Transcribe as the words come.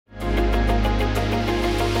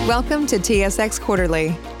Welcome to TSX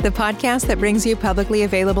Quarterly, the podcast that brings you publicly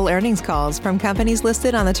available earnings calls from companies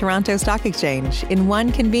listed on the Toronto Stock Exchange in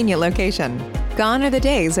one convenient location. Gone are the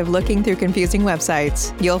days of looking through confusing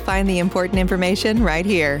websites. You'll find the important information right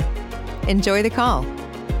here. Enjoy the call.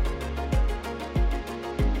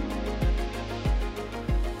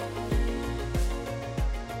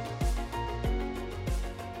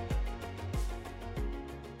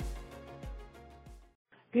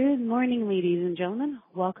 Good morning, ladies and gentlemen.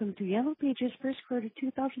 Welcome to Yellow Pages First Quarter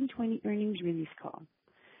 2020 Earnings Release Call.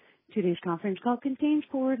 Today's conference call contains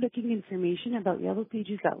forward-looking information about Yellow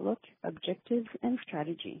Pages' outlook, objectives, and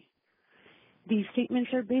strategy. These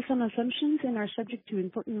statements are based on assumptions and are subject to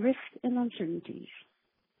important risks and uncertainties.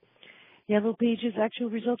 Yellow Pages' actual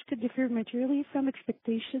results could differ materially from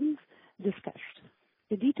expectations discussed.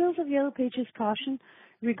 The details of Yellow Pages' caution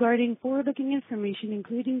regarding forward-looking information,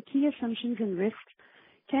 including key assumptions and risks,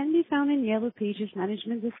 can be found in Yellow Pages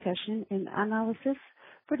Management Discussion and Analysis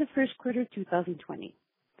for the first quarter 2020.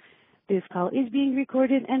 This call is being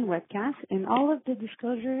recorded and webcast, and all of the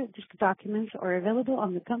disclosure documents are available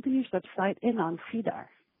on the company's website and on SEDAR.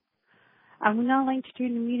 I would now like to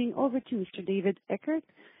turn the meeting over to Mr. David Eckert,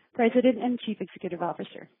 President and Chief Executive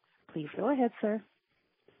Officer. Please go ahead, sir.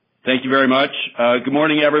 Thank you very much. Good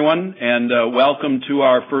morning, everyone, and welcome to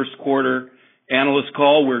our first quarter analyst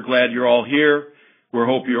call. We're glad you're all here. We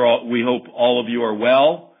hope all of you are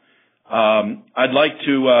well. I'd like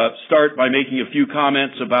to start by making a few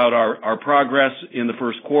comments about our progress in the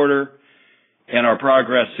first quarter and our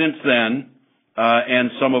progress since then, and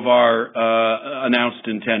some of our announced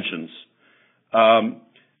intentions.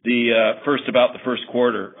 First about the first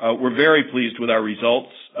quarter. We're very pleased with our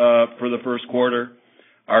results for the first quarter.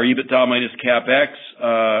 Our EBITDA minus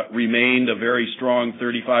CapEx remained a very strong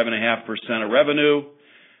 35.5% of revenue.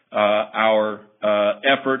 Our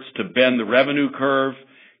efforts to bend the revenue curve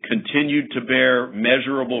continued to bear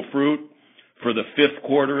measurable fruit for the fifth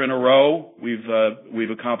quarter in a row. We've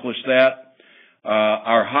accomplished that.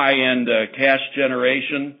 Our high-end cash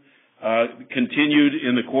generation continued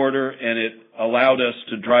in the quarter, and it allowed us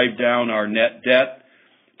to drive down our net debt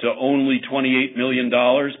to only $28 million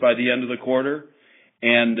by the end of the quarter.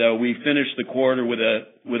 And we finished the quarter with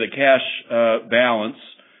a cash balance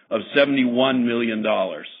of $71 million.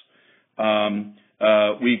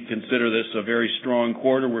 We consider this a very strong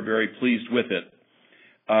quarter. We're very pleased with it.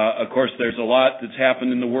 Of course, there's a lot that's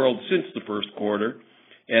happened in the world since the first quarter,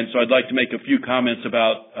 and so I'd like to make a few comments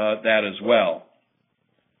about that as well.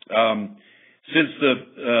 Since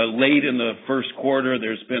late in the first quarter,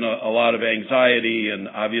 there's been a lot of anxiety and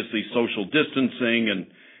obviously social distancing and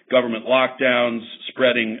government lockdowns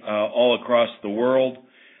spreading all across the world.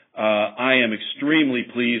 I am extremely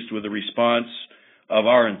pleased with the response of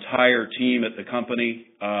our entire team at the company,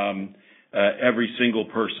 every single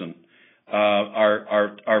person.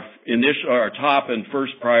 Our top and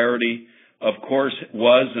first priority, of course,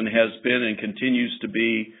 was and has been and continues to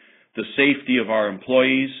be the safety of our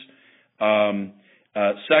employees.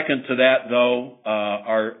 Second to that, though,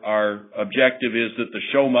 our objective is that the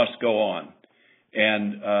show must go on.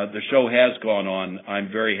 And the show has gone on, I'm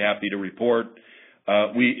very happy to report.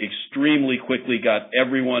 We extremely quickly got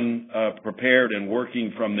everyone prepared and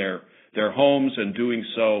working from their homes and doing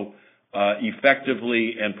so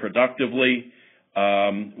effectively and productively.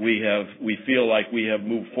 We feel like we have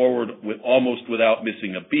moved forward almost without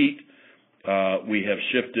missing a beat. We have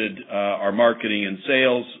shifted our marketing and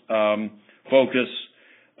sales focus.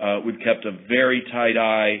 We've kept a very tight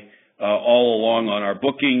eye all along on our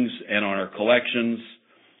bookings and on our collections.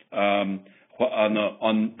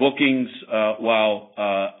 On bookings, while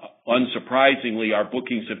unsurprisingly our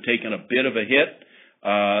bookings have taken a bit of a hit,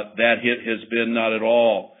 that hit has been not at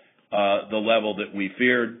all the level that we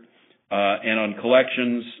feared. And on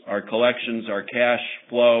collections, our cash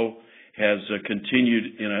flow has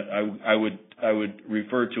continued I would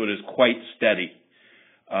refer to it as quite steady,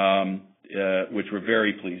 which we're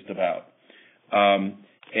very pleased about.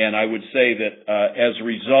 And I would say that as a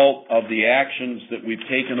result of the actions that we've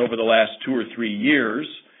taken over the last 2 or 3 years,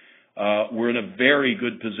 we're in a very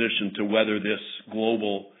good position to weather this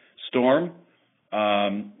global storm.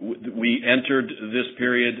 We entered this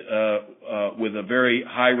period with a very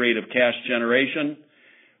high rate of cash generation.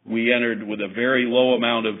 We entered with a very low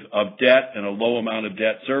amount of debt and a low amount of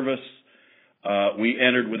debt service. We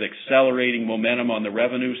entered with accelerating momentum on the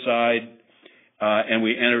revenue side. And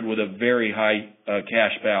we entered with a very high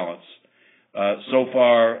cash balance. So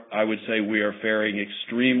far, I would say we are faring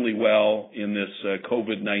extremely well in this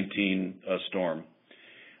COVID-19 storm.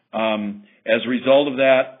 As a result of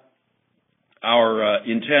that, our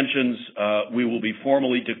intentions, we will be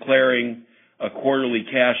formally declaring a quarterly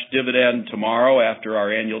cash dividend tomorrow after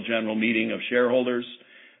our annual general meeting of shareholders,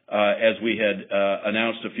 as we had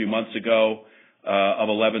announced a few months ago, of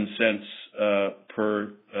 11 cents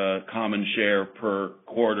per common share per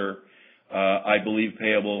quarter, I believe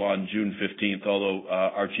payable on June 15th, although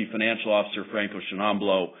our Chief Financial Officer, Franco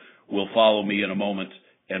Sciannamblo, will follow me in a moment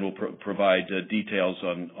and will provide details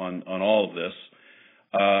on all of this.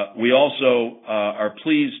 We also are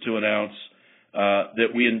pleased to announce that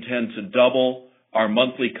we intend to double our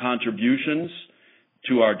monthly contributions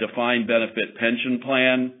to our defined benefit pension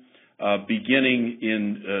plan, beginning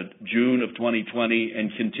in June of 2020 and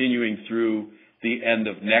continuing through the end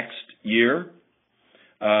of next year.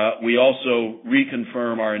 We also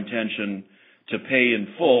reconfirm our intention to pay in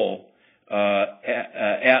full,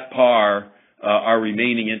 at par, our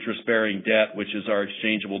remaining interest-bearing debt, which is our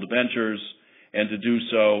exchangeable debentures, and to do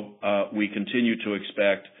so, we continue to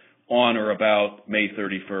expect on or about May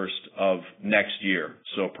 31st of next year,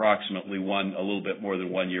 so approximately a little bit more than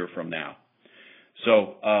 1 year from now.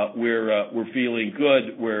 So we're feeling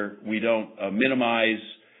good where we don't minimize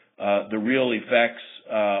the real effects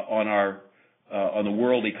on the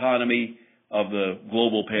world economy of the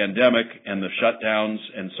global pandemic and the shutdowns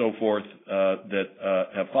and so forth that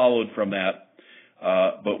have followed from that.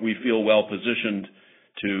 But we feel well positioned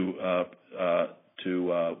to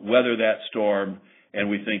weather that storm, and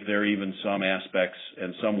we think there are even some aspects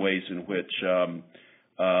and some ways in which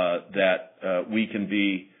that we can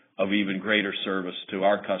be of even greater service to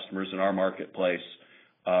our customers and our marketplace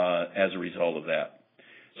as a result of that.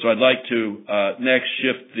 So I'd like to next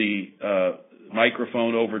shift the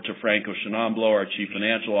microphone over to Franco Sciannamblo, our Chief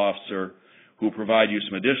Financial Officer, who will provide you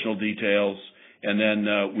some additional details, and then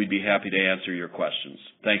we'd be happy to answer your questions.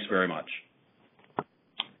 Thanks very much.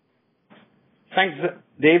 Thanks,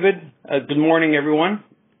 David. Good morning, everyone.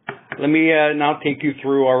 Let me now take you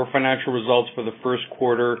through our financial results for the first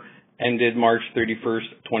quarter ended March 31st,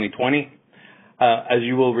 2020. As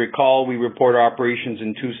you will recall, we report our operations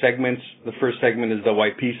in two segments. The first segment is the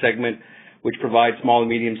YP segment, which provides small and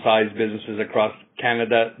medium-sized businesses across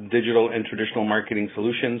Canada digital and traditional marketing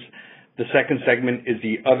solutions. The second segment is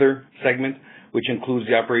the other segment, which includes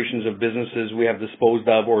the operations of businesses we have disposed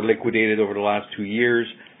of or liquidated over the last 2 years.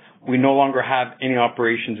 We no longer have any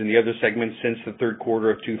operations in the other segment since the third quarter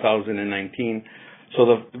of 2019. So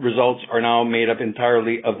the results are now made up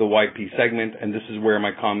entirely of the YP segment, and this is where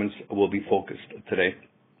my comments will be focused today.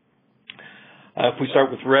 If we start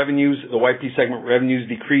with revenues, the YP segment revenues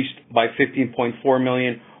decreased by $15.4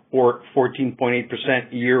 million or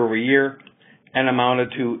 14.8% year over year and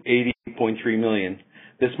amounted to $80.3 million.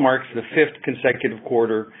 This marks the fifth consecutive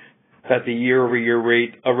quarter that the year-over-year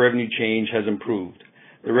rate of revenue change has improved.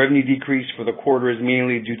 The revenue decrease for the quarter is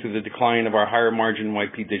mainly due to the decline of our higher margin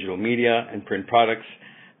YP digital media and print products,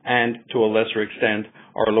 and to a lesser extent,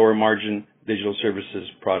 our lower margin digital services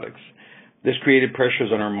products. This created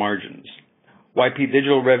pressures on our margins. YP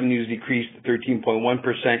digital revenues decreased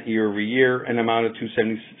 13.1% year over year and amounted to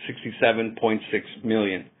 $67.6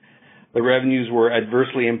 million. The revenues were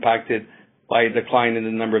adversely impacted by a decline in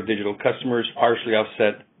the number of digital customers, partially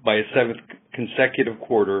offset by a seventh consecutive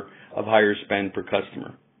quarter of higher spend per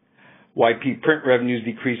customer. YP print revenues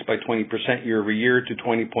decreased by 20% year over year to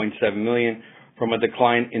 $20.7 million from a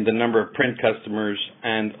decline in the number of print customers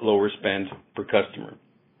and lower spend per customer.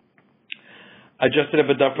 Adjusted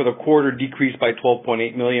EBITDA for the quarter decreased by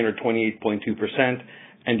 $12.8 million or 28.2%,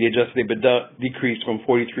 and the adjusted EBITDA decreased from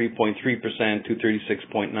 43.3% to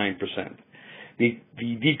 36.9%. The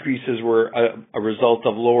decreases were a result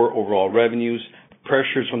of lower overall revenues,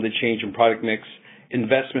 pressures from the change in product mix,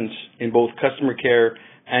 investments in both customer care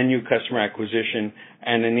and new customer acquisition,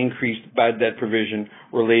 and an increased bad debt provision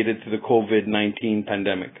related to the COVID-19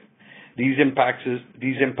 pandemic. These impacts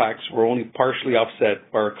were only partially offset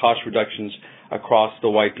by our cost reductions across the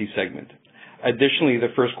YP segment. Additionally,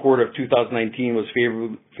 the first quarter of 2019 was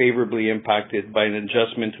favorably impacted by an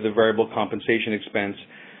adjustment to the variable compensation expense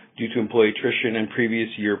due to employee attrition and previous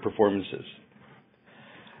year performances.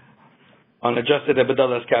 On adjusted EBITDA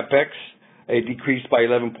less CapEx, it decreased by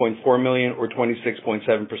 $11.4 million or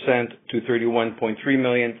 26.7% to $31.3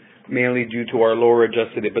 million, mainly due to our lower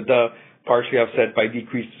adjusted EBITDA, partially offset by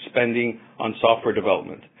decreased spending on software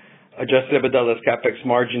development. Adjusted EBITDA less CapEx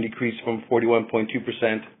margin decreased from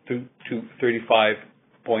 41.2% to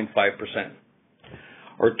 35.5%.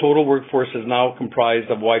 Our total workforce is now comprised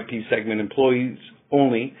of YP segment employees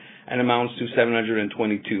only and amounts to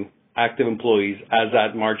 722 active employees as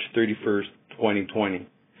at March 31st, 2020.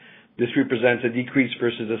 This represents a decrease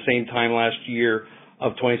versus the same time last year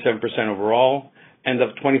of 27% overall and of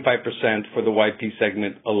 25% for the YP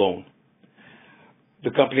segment alone.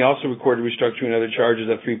 The company also recorded restructuring and other charges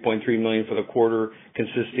of $3.3 million for the quarter,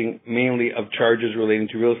 consisting mainly of charges relating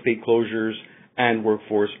to real estate closures and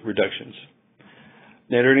workforce reductions.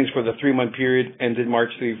 Net earnings for the 3-month period ended March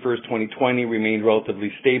 31st, 2020 remained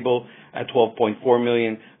relatively stable at $12.4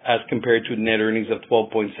 million as compared to net earnings of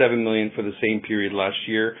 $12.7 million for the same period last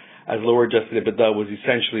year, as lower adjusted EBITDA was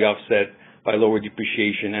essentially offset by lower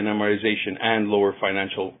depreciation and amortization and lower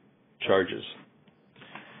financial charges.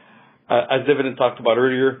 As Dividend talked about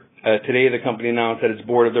earlier, today the company announced that its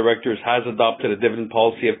board of directors has adopted a dividend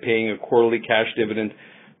policy of paying a quarterly cash dividend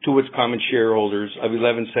to its common shareholders of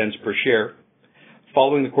 11 cents per share.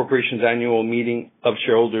 Following the corporation's annual meeting of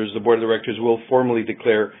shareholders, the board of directors will formally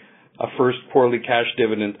declare a first quarterly cash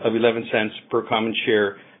dividend of 11 cents per common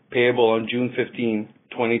share payable on June 15,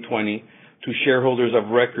 2020 to shareholders of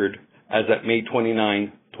record as at May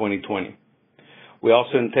 29, 2020. We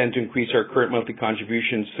also intend to increase our current monthly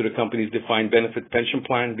contributions to the company's defined benefit pension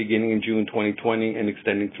plan beginning in June 2020 and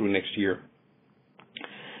extending through next year.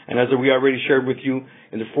 And as we already shared with you,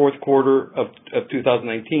 in the fourth quarter of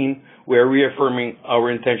 2019, we are reaffirming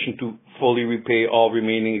our intention to fully repay all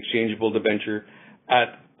remaining exchangeable debenture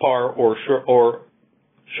at par or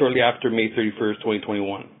shortly after May 31st,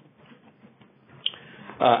 2021.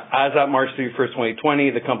 As at March 31st,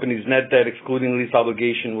 2020, the company's net debt excluding lease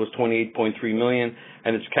obligation was $28.3 million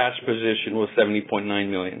and its cash position was $70.9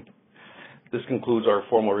 million. This concludes our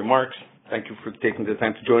formal remarks. Thank you for taking the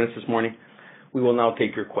time to join us this morning. We will now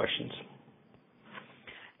take your questions.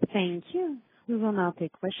 Thank you. We will now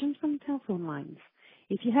take questions from telephone lines.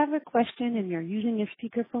 If you have a question and you're using a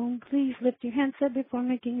speakerphone, please lift your handset before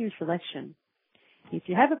making your selection. If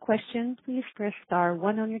you have a question, please press star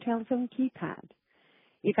 1 on your telephone keypad.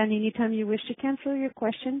 If at any time you wish to cancel your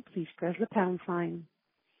question, please press the pound sign.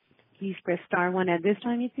 Please press star 1 at this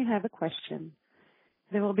time if you have a question.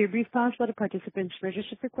 There will be a brief pause while the participants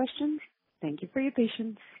register for questions. Thank you for your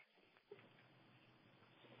patience.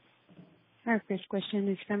 Our first question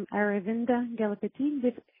is from Aravinda Galappatthige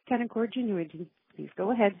with Canaccord Genuity. Please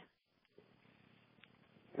go ahead.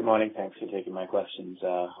 Good morning. Thanks for taking my questions.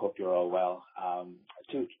 Hope you're all well.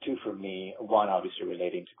 Two for me. One, obviously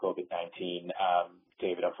relating to COVID-19.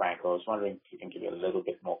 David or Franco, I was wondering if you can give me a little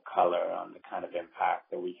bit more color on the kind of impact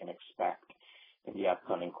that we can expect in the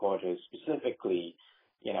upcoming quarters. Specifically,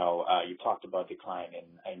 you talked about decline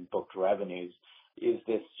in booked revenues. Is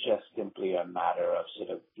this just simply a matter of sort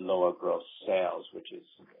of lower gross sales, which is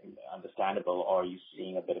understandable, or are you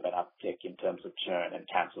seeing a bit of an uptick in terms of churn and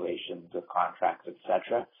cancellations of contracts, et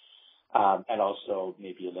cetera? And also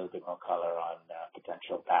maybe a little bit more color on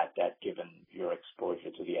potential bad debt given your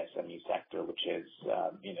exposure to the SME sector, which is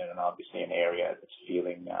obviously an area that's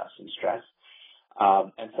feeling some stress.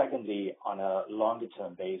 And secondly, on a longer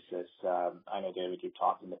term basis, I know, David, you've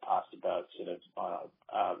talked in the past about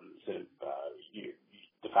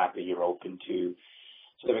the fact that you're open to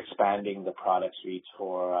sort of expanding the product suite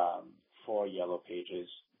for Yellow Pages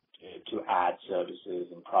to add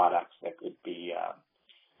services and products that could be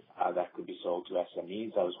sold to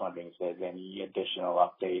SMEs. I was wondering if there's any additional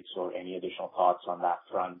updates or any additional thoughts on that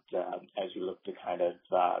front as you look to kind of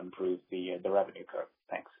improve the revenue curve.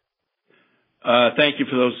 Thanks. Thank you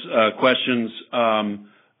for those questions.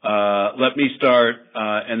 Let me start,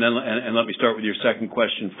 and let me start with your second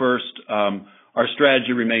question first. Our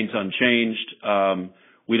strategy remains unchanged.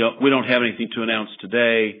 We don't have anything to announce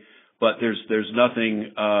today, but there's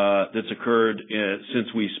nothing that's occurred since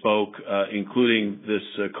we spoke, including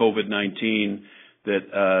this COVID-19,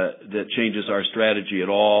 that changes our strategy at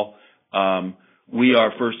all. We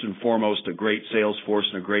are first and foremost a great sales force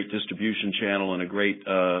and a great distribution channel and a great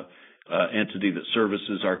entity that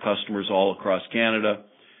services our customers all across Canada,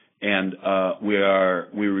 and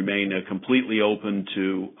we remain completely open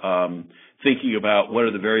to thinking about what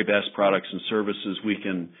are the very best products and services we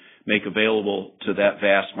can make available to that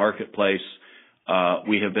vast marketplace.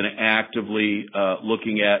 We have been actively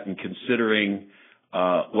looking at and considering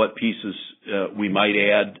what pieces we might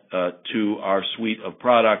add to our suite of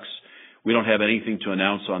products. We don't have anything to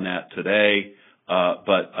announce on that today.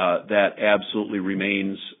 But that absolutely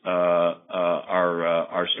remains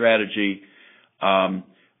our strategy.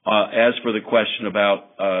 As for the question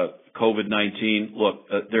about COVID-19, look,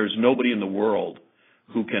 there's nobody in the world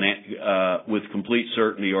who can, with complete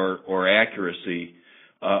certainty or accuracy,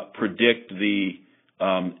 predict the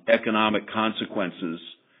economic consequences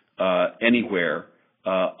anywhere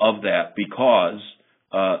of that, because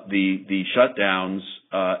the shutdowns,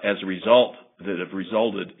 as a result, that have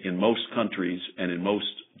resulted in most countries and in most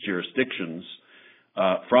jurisdictions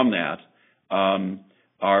from that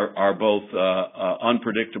are both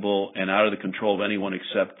unpredictable and out of the control of anyone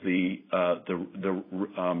except the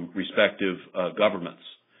respective governments.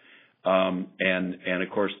 And of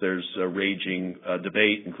course, there's a raging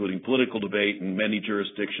debate, including political debate in many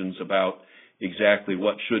jurisdictions about exactly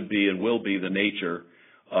what should be and will be the nature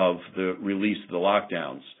of the release of the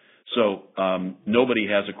lockdowns. So nobody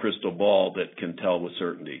has a crystal ball that can tell with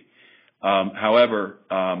certainty. However,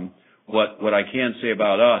 what I can say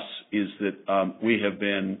about us is that we have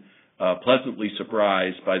been pleasantly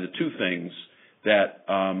surprised by the two things that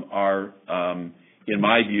are, in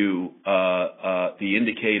my view, the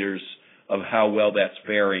indicators of how well that's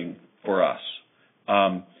faring for us.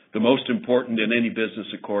 The most important in any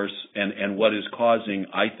business, of course, and what is causing,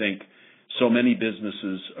 I think, so many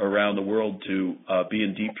businesses around the world to be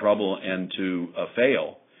in deep trouble and to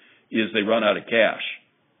fail, is they run out of cash.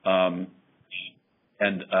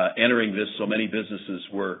 And entering this, so many businesses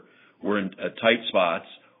were in tight spots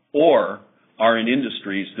or are in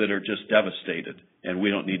industries that are just devastated. And we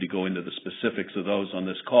don't need to go into the specifics of those on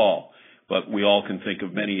this call, but we all can think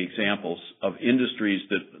of many examples of industries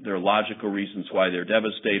that there are logical reasons why they're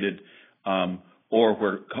devastated,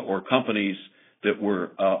 or companies that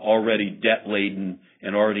were already debt-laden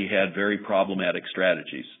and already had very problematic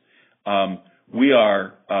strategies.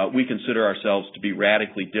 We consider ourselves to be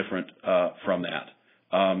radically different from that.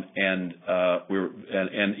 And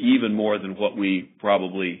even more than what we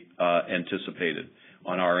probably anticipated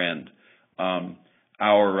on our end. I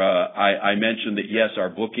mentioned that yes, our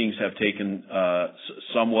bookings have taken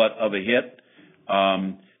somewhat of a hit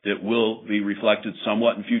that will be reflected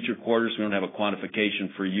somewhat in future quarters. We don't have a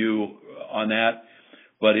quantification for you on that,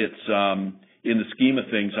 but it's in the scheme of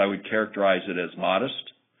things, I would characterize it as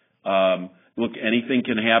modest. Look, anything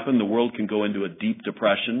can happen. The world can go into a deep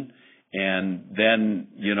depression. And then,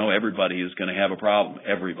 everybody is going to have a problem,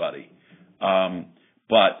 everybody.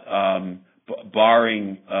 But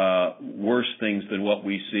barring worse things than what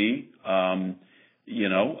we see,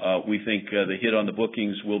 we think the hit on the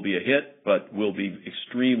bookings will be a hit, but will be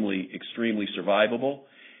extremely, extremely survivable.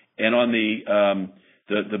 And on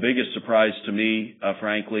the biggest surprise to me,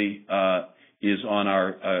 frankly, is on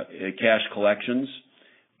our cash collections.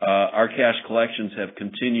 Our cash collections have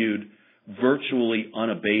continued virtually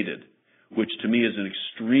unabated, which to me is an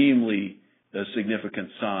extremely significant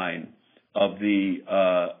sign of the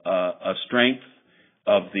strength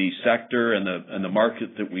of the sector and the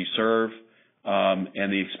market that we serve,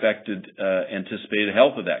 and the expected anticipated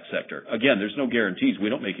health of that sector. Again, there's no guarantees. We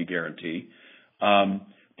don't make a guarantee,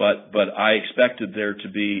 but I expected there to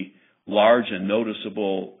be large and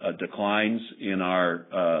noticeable declines in our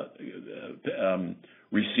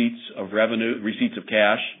receipts of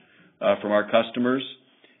cash from our customers.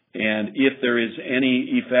 And if there is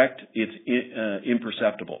any effect, it's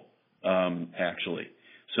imperceptible, actually.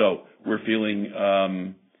 So we're feeling,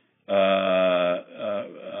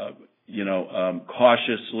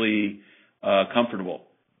 cautiously comfortable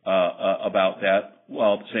about that.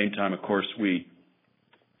 While at the same time, of course, we're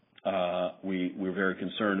very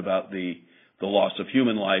concerned about the loss of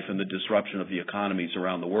human life and the disruption of the economies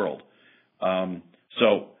around the world. We're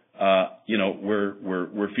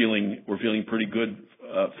feeling pretty good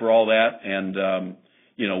for all that, and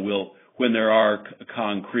when there are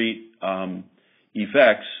concrete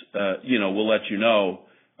effects, we'll let you know.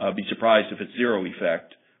 Be surprised if it's zero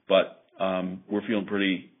effect, but we're feeling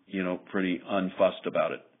pretty unfussed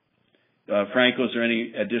about it. Franco, is there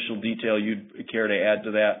any additional detail you'd care to add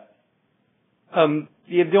to that? The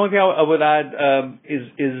only thing I would add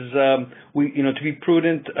is we, to be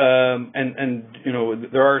prudent, and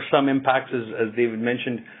there are some impacts, as David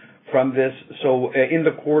mentioned, from this. So in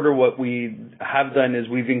the quarter, what we have done is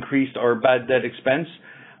we've increased our bad debt expense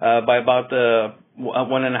by about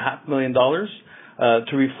 $1.5 million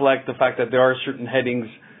to reflect the fact that there are certain headings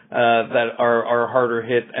that are harder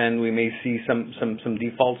hit, and we may see some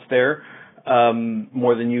defaults there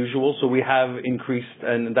more than usual. So we have increased,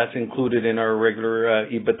 and that's included in our regular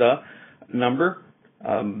EBITDA number.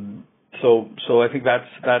 So I think that's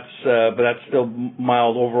but that's still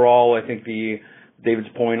mild overall. I think David's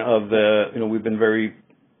point of we've been very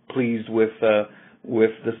pleased with the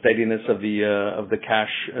steadiness of the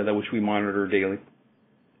cash that which we monitor daily.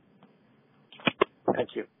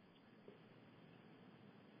 Thank you.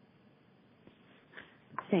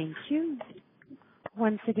 Thank you.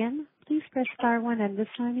 Once again, please press star 1 at this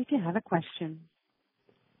time if you have a question.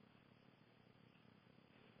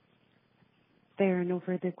 There are no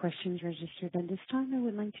further questions registered at this time. I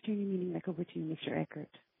would like to turn the meeting back over to you, Mr. Eckert.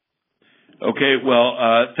 Okay, well,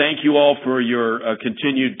 thank you all for your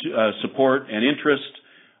continued support and interest.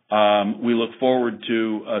 We look forward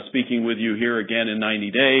to speaking with you here again in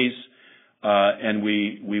 90 days, and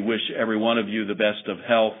we wish every one of you the best of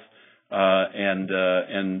health and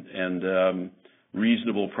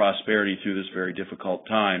reasonable prosperity through this very difficult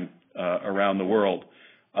time around the world.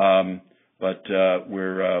 But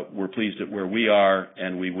we're pleased at where we are,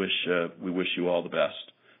 and we wish you all the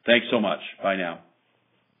best. Thanks so much. Bye now.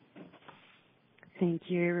 Thank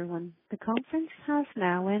you, everyone. The conference has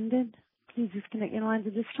now ended. Please disconnect your lines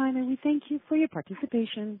at this time, and we thank you for your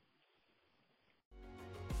participation.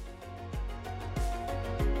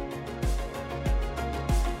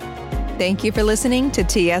 Thank you for listening to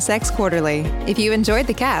TSX Quarterly. If you enjoyed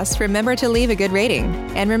the cast, remember to leave a good rating.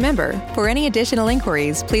 And remember, for any additional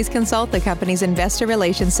inquiries, please consult the company's investor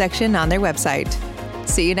relations section on their website.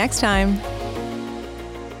 See you next time.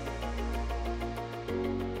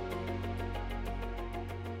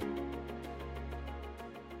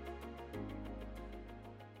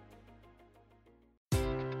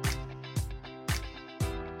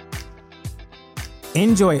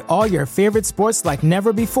 Enjoy all your favorite sports like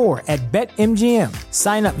never before at BetMGM.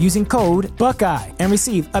 Sign up using code Buckeye and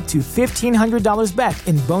receive up to $1,500 back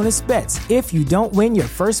in bonus bets if you don't win your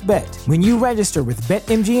first bet. When you register with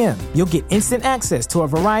BetMGM, you'll get instant access to a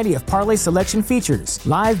variety of parlay selection features,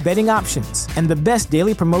 live betting options, and the best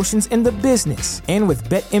daily promotions in the business. And with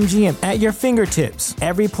BetMGM at your fingertips,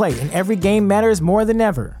 every play and every game matters more than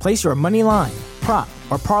ever. Place your money line, prop,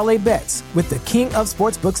 or parlay bets with the king of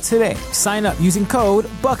sportsbooks today. Sign up using code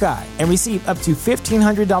Buckeye and receive up to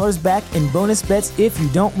 $1,500 back in bonus bets if you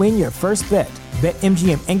don't win your first bet.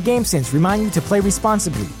 BetMGM and GameSense remind you to play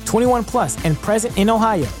responsibly. 21 plus and present in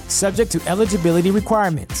Ohio, subject to eligibility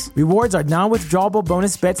requirements. Rewards are non-withdrawable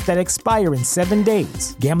bonus bets that expire in 7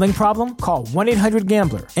 days. Gambling problem? Call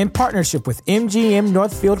 1-800-GAMBLER in partnership with MGM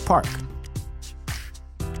Northfield Park.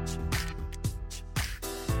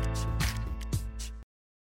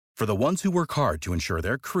 For the ones who work hard to ensure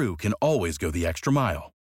their crew can always go the extra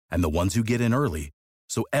mile, and the ones who get in early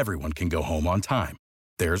so everyone can go home on time,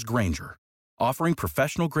 there's Grainger, offering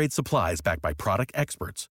professional-grade supplies backed by product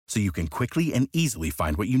experts so you can quickly and easily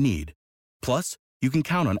find what you need. Plus, you can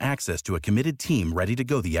count on access to a committed team ready to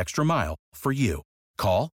go the extra mile for you.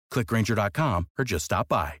 Call, click Grainger.com, or just stop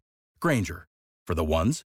by. Grainger, for the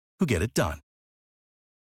ones who get it done.